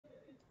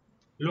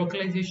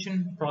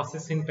Localization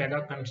process in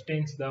Pega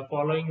contains the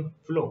following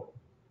flow.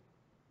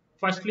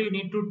 Firstly, you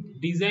need to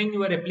design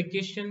your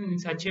application in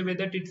such a way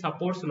that it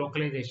supports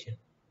localization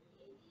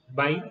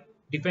by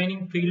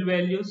defining field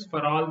values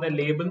for all the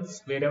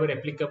labels wherever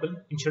applicable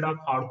instead of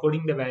hard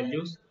coding the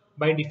values,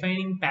 by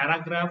defining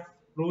paragraph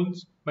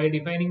rules, by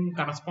defining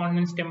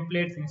correspondence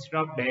templates instead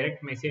of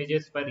direct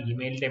messages for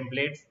email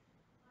templates.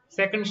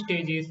 Second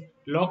stage is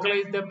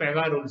localize the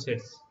Pega rule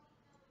sets.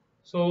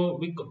 So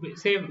we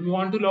say we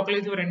want to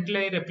localize your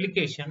entire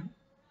application,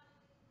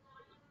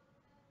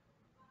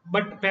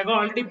 but Pega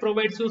already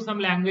provides you some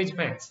language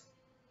packs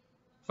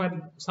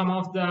for some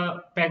of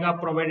the Pega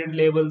provided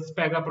labels,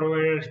 Pega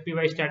provided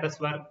SPY status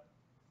work,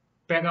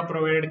 Pega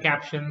provided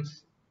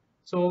captions.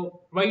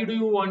 So why do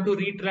you want to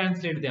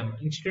retranslate them?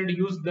 Instead,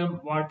 use them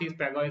what is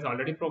Pega is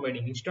already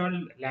providing.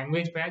 Install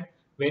language pack,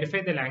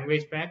 verify the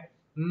language pack.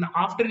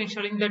 After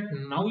installing that,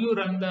 now you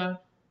run the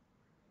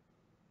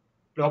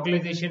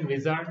localization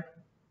wizard.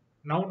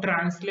 Now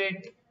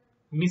translate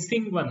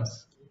missing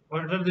ones.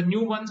 What are the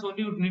new ones?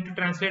 Only you need to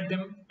translate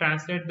them.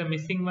 Translate the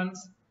missing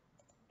ones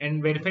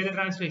and verify the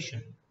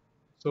translation.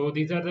 So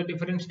these are the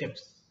different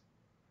steps.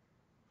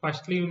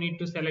 Firstly, you need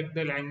to select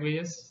the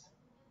languages.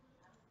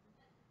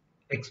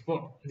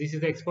 Export. This is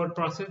the export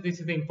process.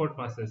 This is the import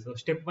process. So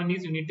step 1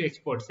 is you need to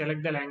export.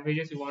 Select the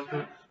languages you want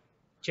to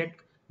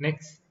check.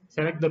 Next,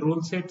 select the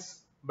rule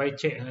sets by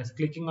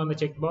clicking on the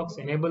checkbox.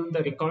 Enable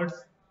the records.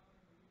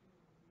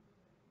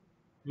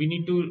 We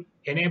need to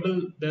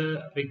enable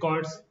the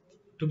records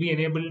to be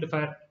enabled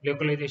for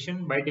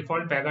localization. By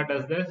default, Pega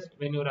does this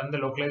when you run the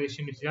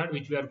localization wizard,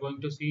 which we are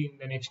going to see in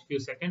the next few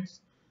seconds.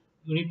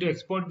 You need to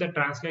export the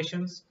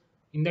translations.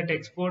 In that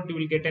export, you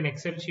will get an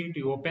Excel sheet.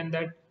 You open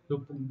that.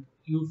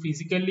 You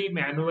physically,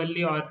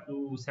 manually, or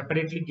you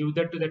separately give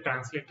that to the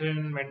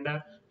translation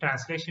vendor.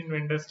 Translation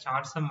vendors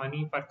charge some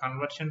money for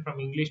conversion from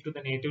English to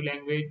the native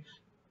language.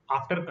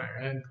 After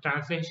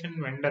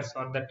translation vendors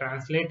or the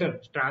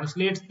translator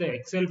translates the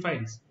Excel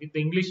files with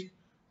the English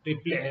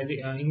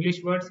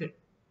words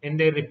and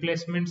their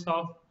replacements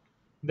of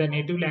the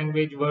native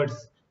language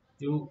words.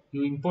 You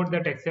import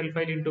that Excel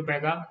file into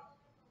Pega.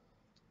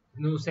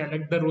 You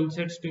select the rule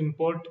sets to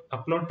import,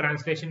 upload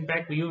translation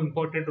pack, view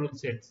imported rule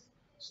sets.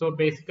 So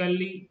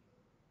basically,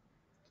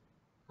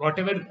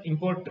 whatever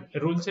import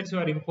rule sets you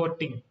are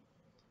importing,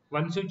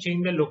 once you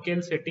change the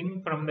locale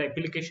setting from the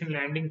application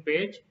landing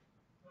page,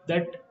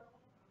 that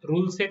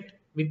rule set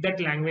with that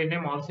language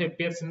name also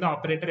appears in the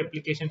operator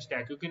application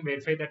stack. You can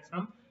verify that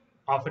from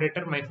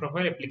operator my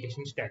profile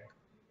application stack.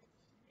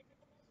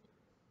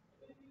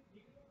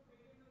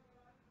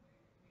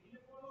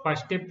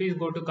 First step is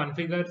go to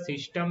configure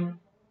system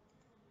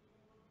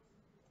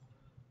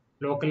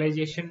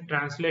localization,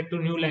 translate to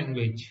new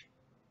language.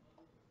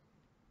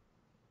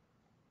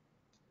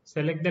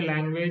 Select the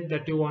language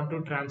that you want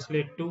to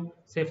translate to.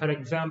 Say for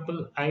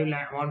example, I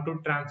want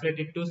to translate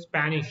it to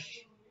Spanish,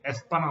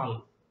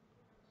 Espanol.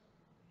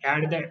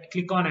 Add that,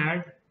 click on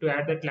add to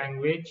add that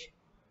language.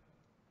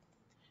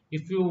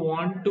 If you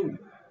want to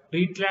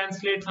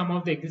retranslate some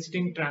of the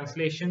existing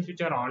translations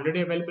which are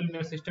already available in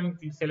your system,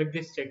 please select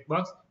this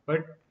checkbox.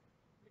 But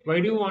why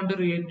do you want to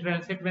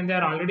retranslate when they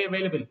are already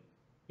available?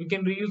 You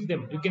can reuse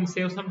them. You can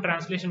save some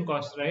translation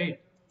costs, right?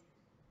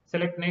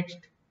 Select next.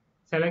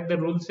 Select the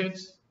rule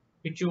sets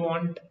which you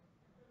want.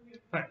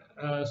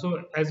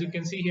 So as you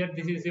can see here,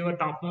 this is your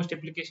topmost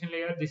application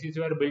layer. This is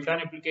your built-on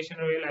application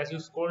layer. As you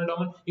scroll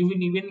down, you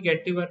will even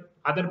get your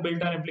other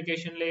built-on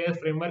application layers,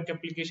 framework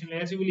application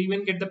layers. You will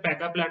even get the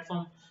Pega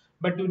platform,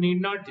 but you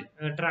need not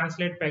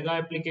translate Pega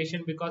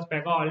application because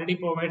Pega already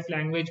provides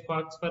language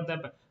paths for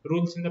the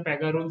rules in the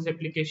Pega rules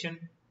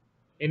application.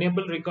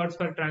 Enable records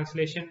for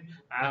translation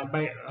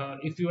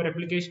if your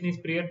application is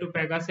prior to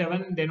Pega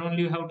 7, then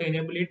only you have to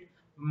enable it.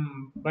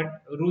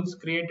 But rules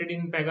created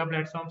in Pega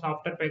platforms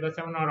after Pega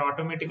 7 are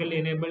automatically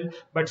enabled,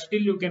 but still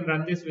you can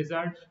run this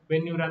wizard.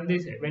 When you run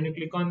this, when you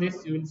click on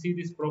this, you will see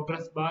this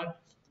progress bar.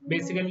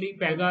 Basically,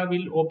 Pega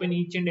will open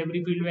each and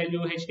every field value,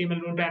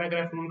 HTML rule,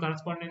 paragraph rule,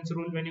 correspondence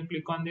rule when you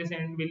click on this,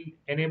 and will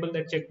enable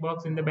the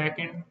checkbox in the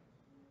backend.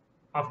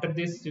 After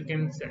this, you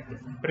can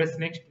press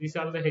next. These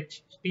are the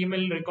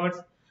HTML records,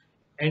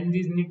 and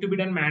these need to be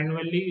done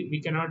manually. We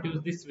cannot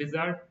use this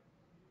wizard.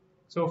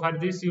 So for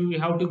this, you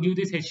have to give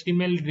this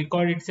HTML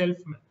record itself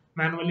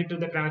manually to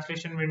the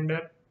translation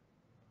vendor.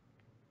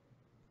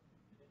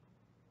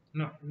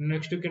 No,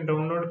 next you can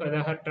download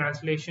the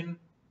translation.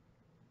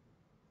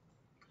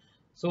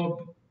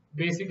 So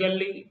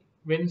basically,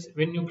 when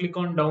you click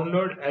on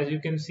download, as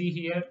you can see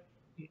here,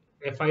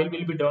 a file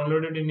will be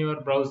downloaded in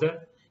your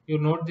browser. You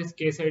note this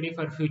case ID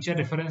for future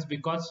reference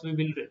because we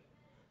will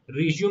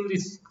resume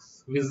this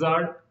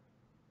wizard.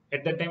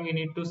 At that time, we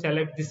need to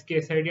select this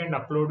case ID and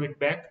upload it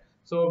back.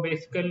 So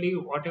basically,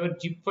 whatever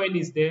zip file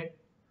is there.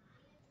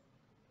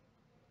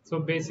 So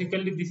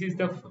basically, this is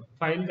the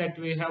file that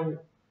we have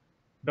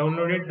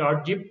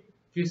downloaded .zip.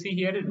 If you see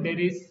here, there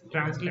is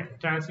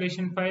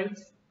translation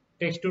files.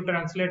 Text to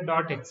translate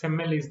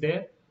 .xml is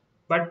there,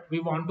 but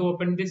we want to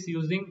open this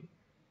using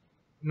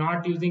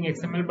not using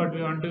XML, but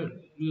we want to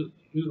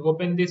you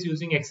open this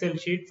using Excel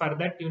sheet. For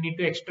that you need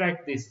to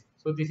extract this.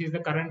 So this is the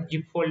current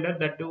zip folder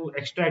that to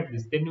extract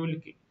this. Then you will,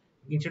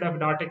 instead of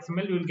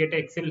 .xml, you will get an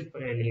Excel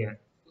file here.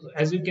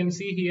 As you can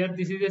see here,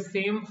 this is the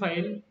same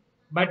file,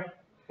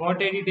 but what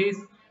I did is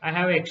I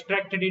have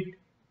extracted it.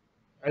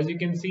 As you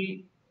can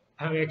see,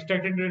 I have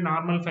extracted a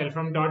normal file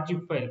from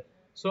 .zip file.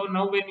 So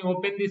now when you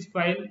open this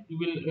file,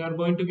 you are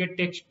going to get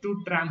text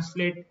to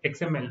translate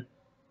XML.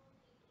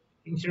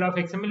 Instead of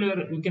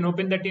XML, you can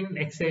open that in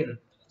Excel.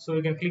 So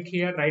you can click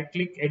here, right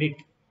click, edit.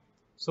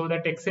 So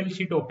that Excel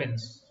sheet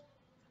opens.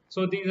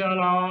 So these are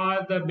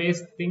all the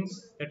base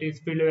things, that is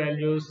field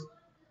values,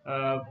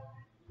 uh,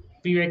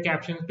 PY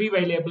captions,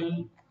 PY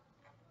label,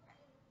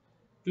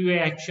 PY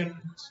actions,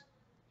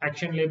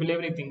 action label,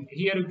 everything.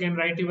 Here you can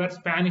write your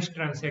Spanish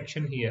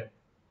transaction here.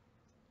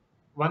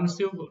 Once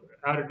you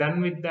are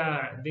done with the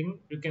thing,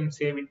 you can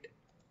save it.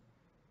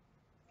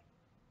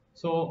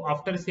 So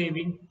after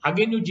saving,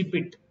 again you zip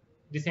it.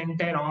 This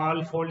entire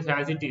all folds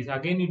as it is.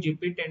 Again you zip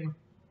it, and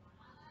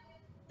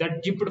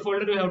that zipped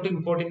folder you have to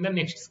import in the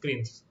next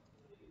screens.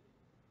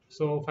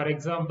 So for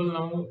example,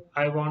 now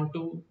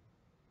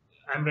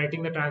I'm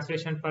writing the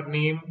translation for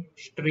name,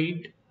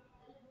 street,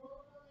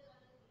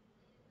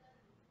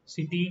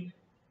 city,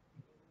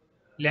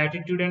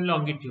 latitude and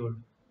longitude,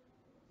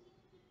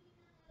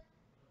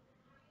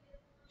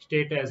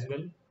 state as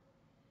well.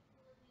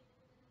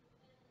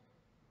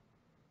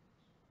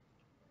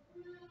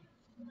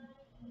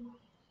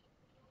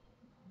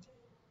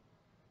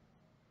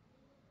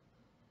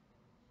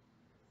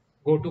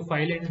 Go to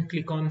file and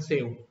click on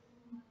save.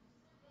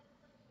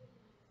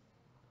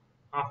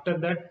 After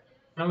that,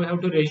 now we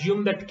have to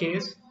resume that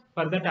case.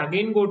 For that,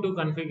 again go to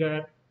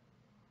configure,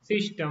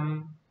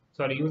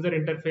 user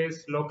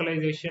interface,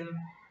 localization,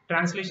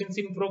 translations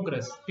in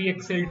progress,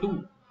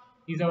 PXL2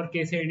 is our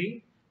case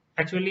ID.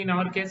 Actually, in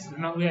our case,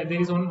 now there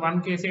is only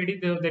one case ID,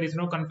 there is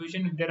no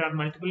confusion. If there are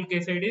multiple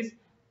case IDs,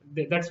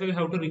 that's why we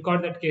have to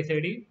record that case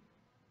ID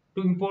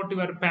to import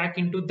your pack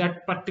into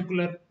that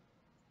particular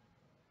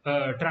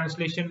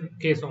translation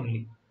case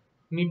only.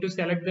 Need to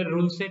select the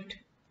rule set.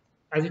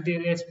 As it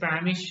is a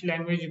Spanish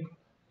language,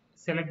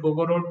 select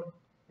Gogorod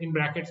in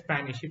bracket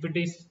Spanish. If it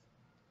is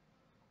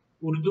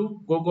Urdu,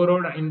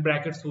 Gogorod in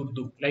brackets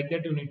Urdu. Like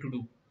that you need to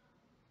do.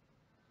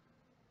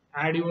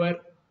 Add your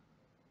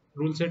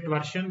rule set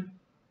version.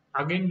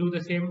 Again do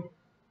the same.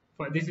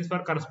 This is for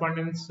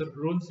correspondence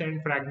rules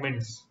and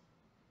fragments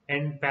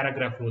and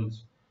paragraph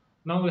rules.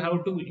 Now we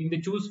have to, in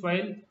the choose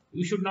file,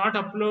 you should not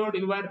upload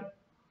your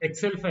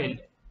Excel file.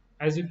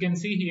 As you can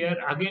see here,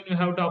 again you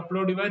have to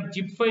upload your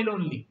zip file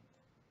only.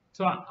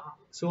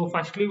 So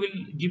firstly,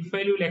 zip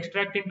file will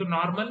extract into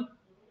normal.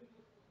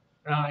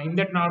 In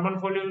that normal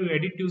folder, you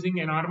edit using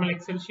a normal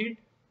Excel sheet.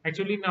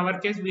 Actually, in our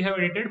case, we have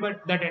edited,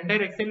 but that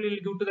entire Excel will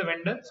give to the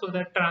vendor. So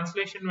that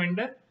translation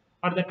vendor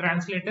or the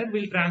translator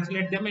will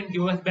translate them and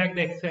give us back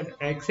the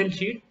Excel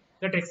sheet.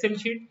 That Excel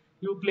sheet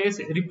you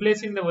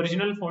replace in the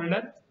original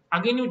folder.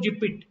 Again, you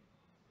zip it.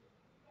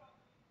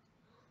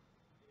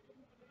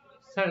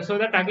 So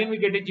that again we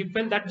get a zip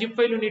file. That zip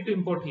file you need to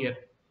import here.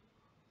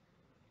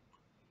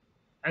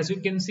 As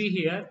you can see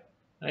here,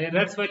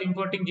 errors while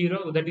importing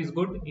 0, that is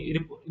good.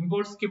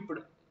 Import skipped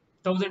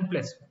 1000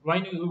 plus. Why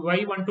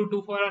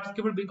 1224 are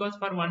skipped? Because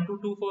for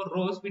 1224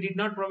 rows we did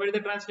not provide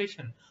the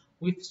translation.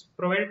 We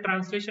provided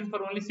translation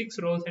for only 6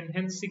 rows, and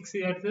hence 6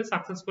 are the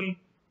successful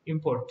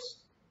imports.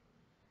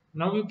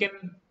 Now you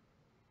can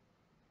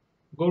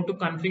go to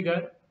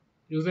configure,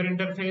 user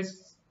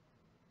interface,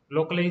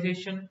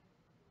 localization,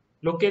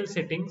 local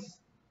settings.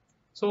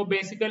 So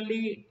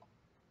basically,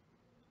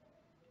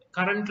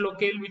 current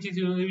locale which is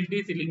used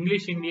is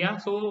English India,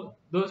 so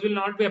those will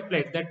not be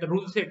applied. That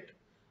rule set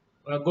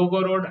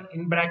Gogorod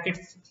in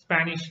brackets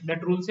Spanish,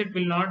 that rule set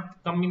will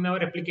not come in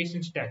our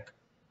application stack.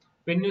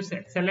 When you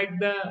select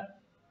the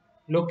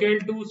locale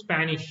to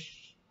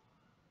Spanish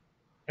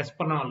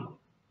Espanol,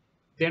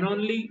 then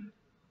only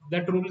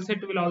that rule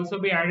set will also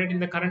be added in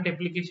the current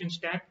application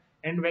stack.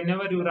 And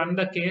whenever you run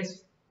the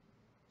case,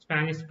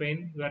 Spanish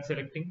Spain you are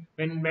selecting,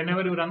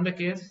 whenever you run the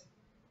case,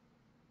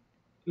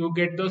 you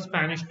get those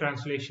Spanish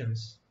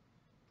translations.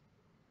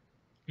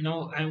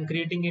 Now I am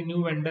creating a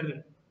new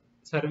vendor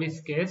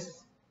service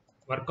case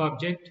work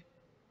object.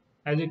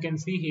 As you can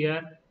see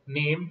here,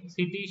 name,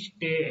 city,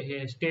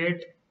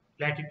 state,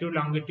 latitude,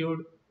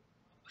 longitude,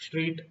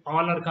 street,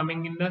 all are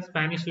coming in the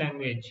Spanish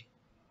language.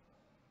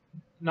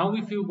 Now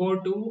if you go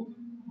to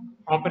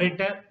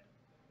operator,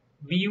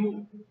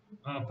 view,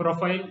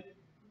 profile,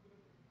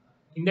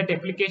 in that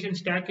application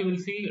stack you will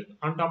see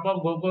on top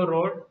of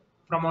Gogorod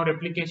from our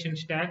application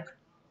stack,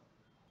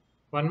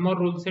 one more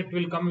rule set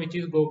will come, which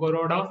is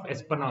Gogorod of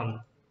Espanol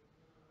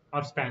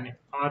or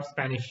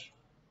Spanish.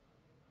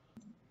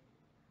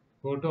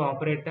 Go to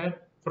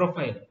operator,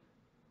 profile.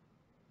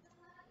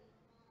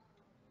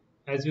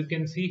 As you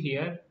can see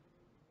here,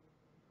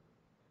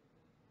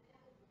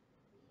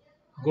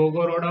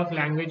 Gogorod of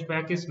language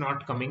pack is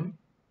not coming.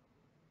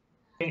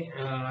 Okay,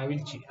 I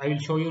will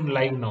show you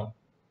live now.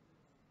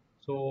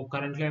 So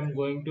currently I am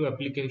going to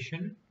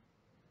application,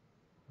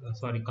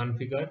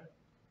 configure.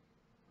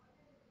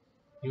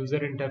 user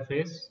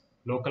interface,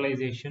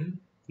 localization,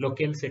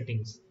 local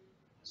settings.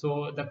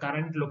 So the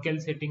current local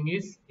setting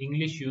is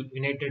English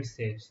United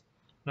States.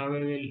 Now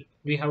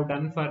we have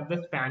done for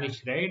the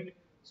Spanish, right?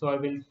 So I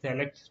will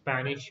select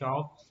Spanish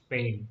of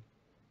Spain.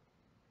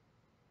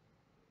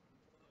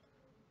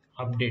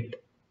 Update.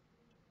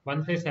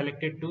 Once I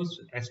selected to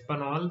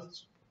Espanol,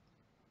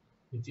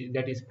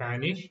 that is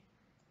Spanish.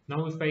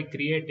 Now if I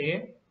create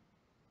a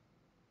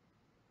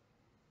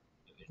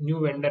new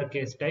vendor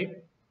case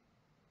type,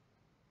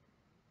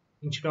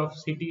 instead of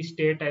city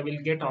state, I will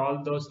get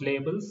all those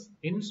labels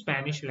in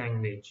Spanish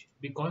language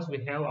because we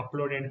have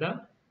uploaded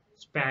the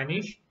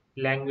Spanish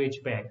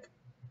language pack.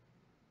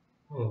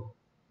 Oh,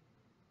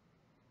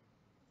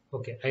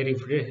 okay. I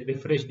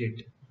refreshed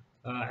it.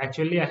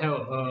 Actually, I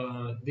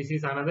have this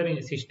is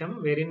another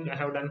system wherein I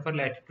have done for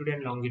latitude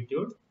and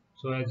longitude.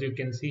 So as you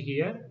can see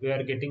here, we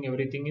are getting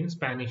everything in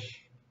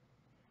Spanish.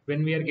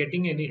 When we are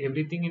getting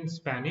everything in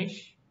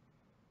Spanish,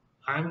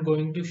 I'm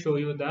going to show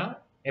you the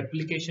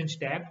application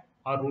stack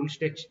or rule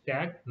set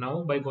stack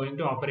now by going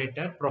to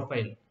operator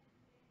profile.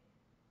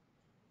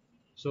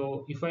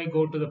 So if I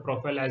go to the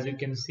profile, as you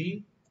can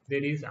see,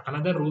 there is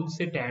another rule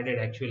set added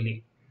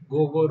actually.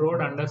 Go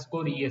road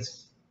underscore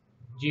es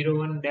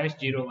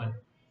 01-01.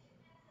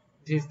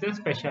 This is the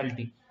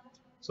specialty.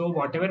 So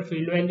whatever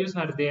field values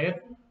are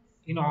there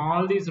in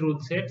all these rule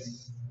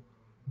sets,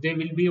 they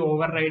will be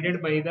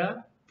overridden by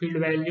the field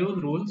value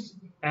rules,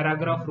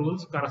 paragraph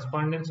rules,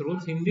 correspondence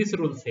rules in this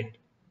rule set.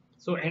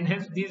 So and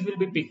hence these will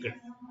be picked.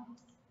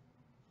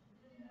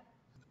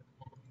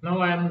 Now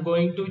I am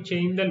going to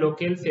change the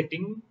local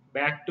setting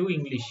back to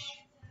English.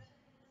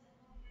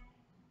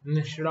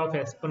 Instead of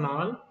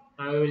Espanol,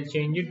 I will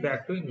change it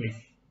back to English.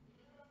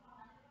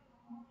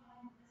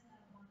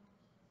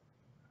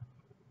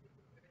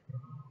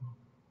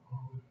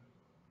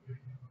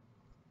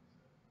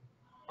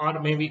 Or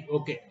maybe,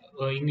 okay,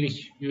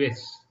 English, US.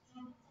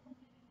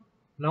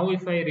 Now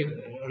if I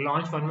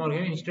launch one more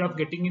here, instead of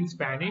getting in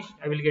Spanish,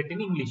 I will get in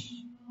English.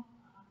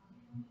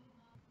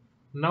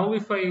 Now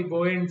if I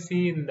go and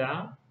see in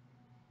the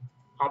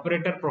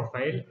operator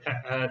profile,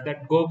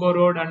 that go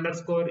road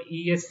underscore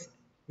es,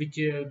 which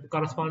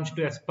corresponds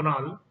to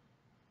Espanol,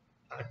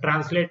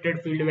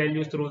 translated field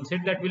values rule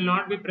set, that will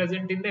not be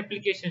present in the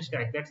application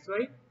stack. That's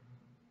why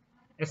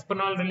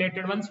Espanol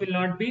related ones will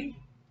not be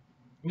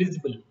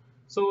visible.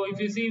 So if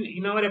you see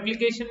in our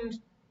application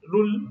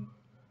rule,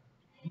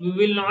 we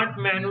will not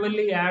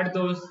manually add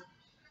those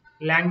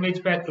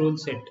language pack rule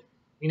set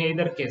in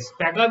either case.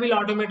 Pega will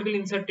automatically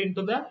insert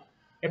into the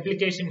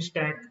application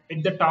stack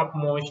at the top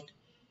most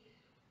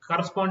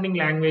corresponding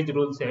language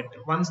rule set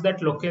once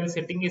that local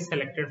setting is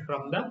selected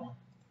from the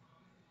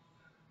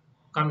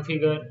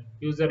configure,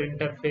 user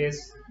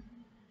interface,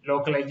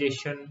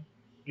 localization,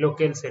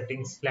 local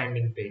settings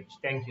landing page.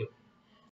 Thank you.